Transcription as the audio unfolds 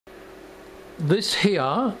This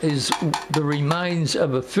here is the remains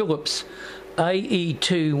of a Philips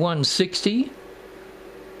AE2160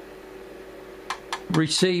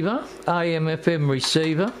 receiver, AM FM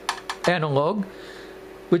receiver, analog,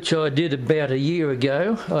 which I did about a year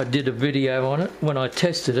ago. I did a video on it when I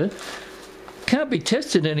tested it. Can't be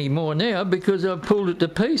tested anymore now because I've pulled it to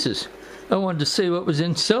pieces. I wanted to see what was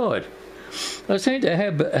inside. I seem to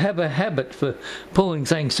have a habit for pulling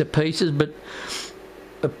things to pieces, but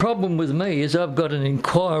the problem with me is I've got an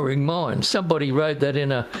inquiring mind. Somebody wrote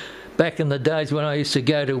that back in the days when I used to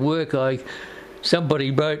go to work,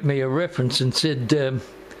 somebody wrote me a reference and said,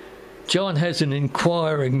 John has an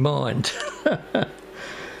inquiring mind.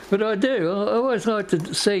 But I do. I always like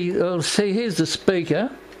to see, here's the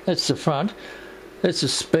speaker. That's the front. That's the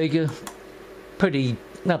speaker. Pretty,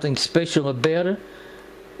 nothing special about it.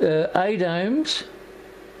 8 ohms.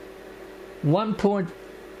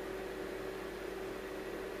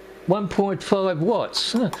 1.5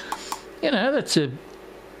 watts. You know,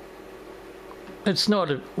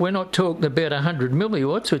 we're not talking about 100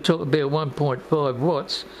 milliwatts, we're talking about 1.5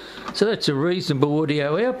 watts. So that's a reasonable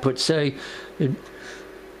audio output. So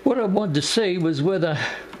what I wanted to see was whether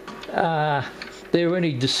there are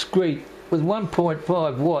any discrete with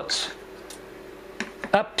 1.5 watts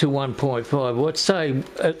up to 1.5 watts, say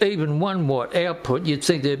even 1 watt output. You'd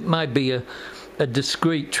think there may be a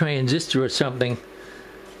discrete transistor or something.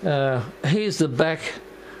 Here's the back,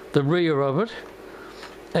 the rear of it,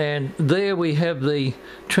 and there we have the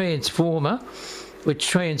transformer,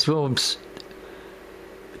 which converts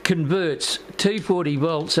 240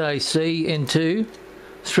 volts AC into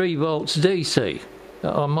 3 volts DC.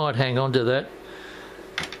 I might hang on to that.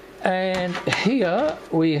 And here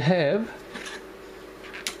we have,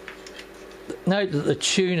 note that the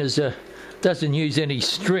tuner doesn't use any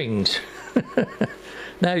strings.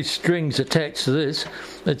 No strings attached to this.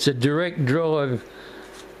 It's a direct drive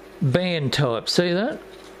band type, see that?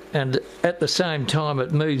 And at the same time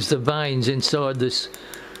it moves the vanes inside this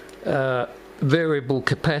variable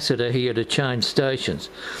capacitor here to change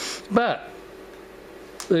stations. But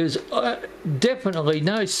there's definitely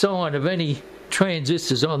no sign of any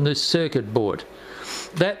transistors on this circuit board.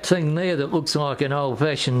 That thing there that looks like an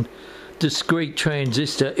old-fashioned discrete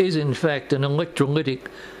transistor is in fact an electrolytic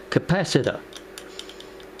capacitor.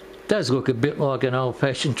 Does look a bit like an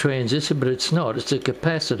old-fashioned transistor, but it's not. It's a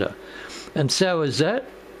capacitor. And so is that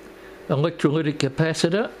electrolytic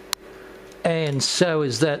capacitor, and so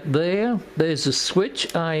is that there. There's a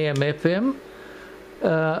switch, AM FM.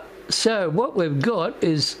 So what we've got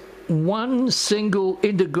is one single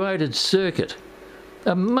integrated circuit.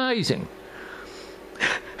 Amazing.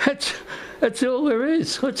 That's all there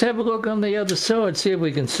is. Let's have a look on the other side, see if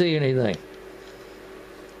we can see anything.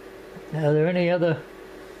 Are there any other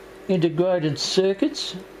integrated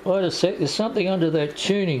circuits? Wait a sec, there's something under that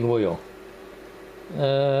tuning wheel.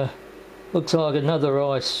 Looks like another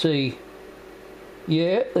IC.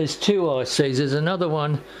 Yeah, there's 2 ICs. There's another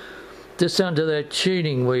one just under that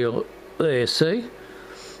tuning wheel there, see?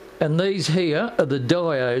 And these here are the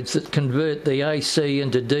diodes that convert the AC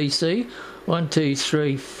into DC. 1, 2,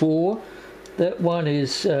 3, 4. That one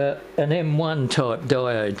is an M1 type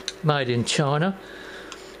diode made in China.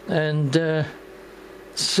 And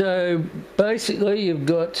so basically you've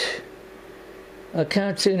got, I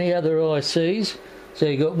can't see any other ICs, so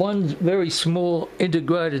you've got one very small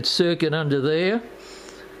integrated circuit under there,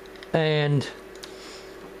 and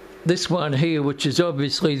this one here, which is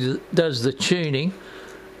obviously does the tuning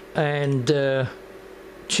and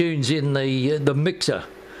tunes in the mixer.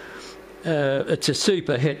 It's a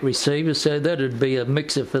super het receiver, so that'd be a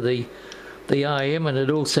mixer for the AM, and it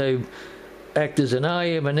also act as an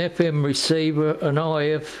AM and FM receiver, an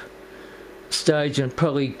IF stage, and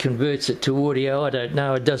probably converts it to audio. I don't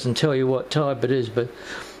know, it doesn't tell you what type it is, but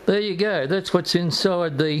there you go. That's what's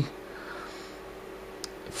inside the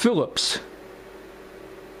Philips.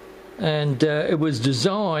 And it was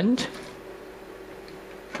designed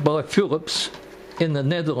by Philips in the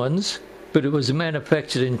Netherlands, but it was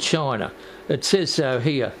manufactured in China. It says so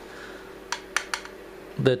here,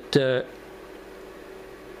 that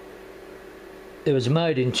it was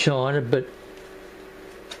made in China, but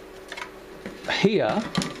here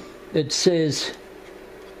it says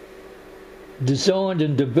designed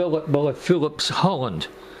and developed by Philips Holland.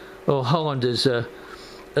 Well, Holland is a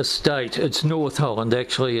state. It's North Holland,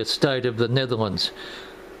 actually, a state of the Netherlands.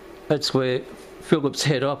 That's where Philips'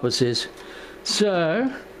 head office is.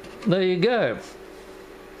 So there you go.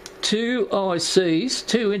 2 ICs,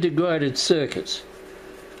 2 integrated circuits.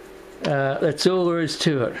 That's all there is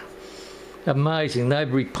to it. Amazing.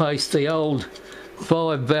 They've replaced the old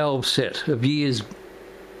 5 valve set of years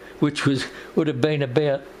which would have been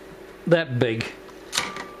about that big.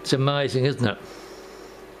 It's amazing, isn't it?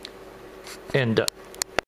 And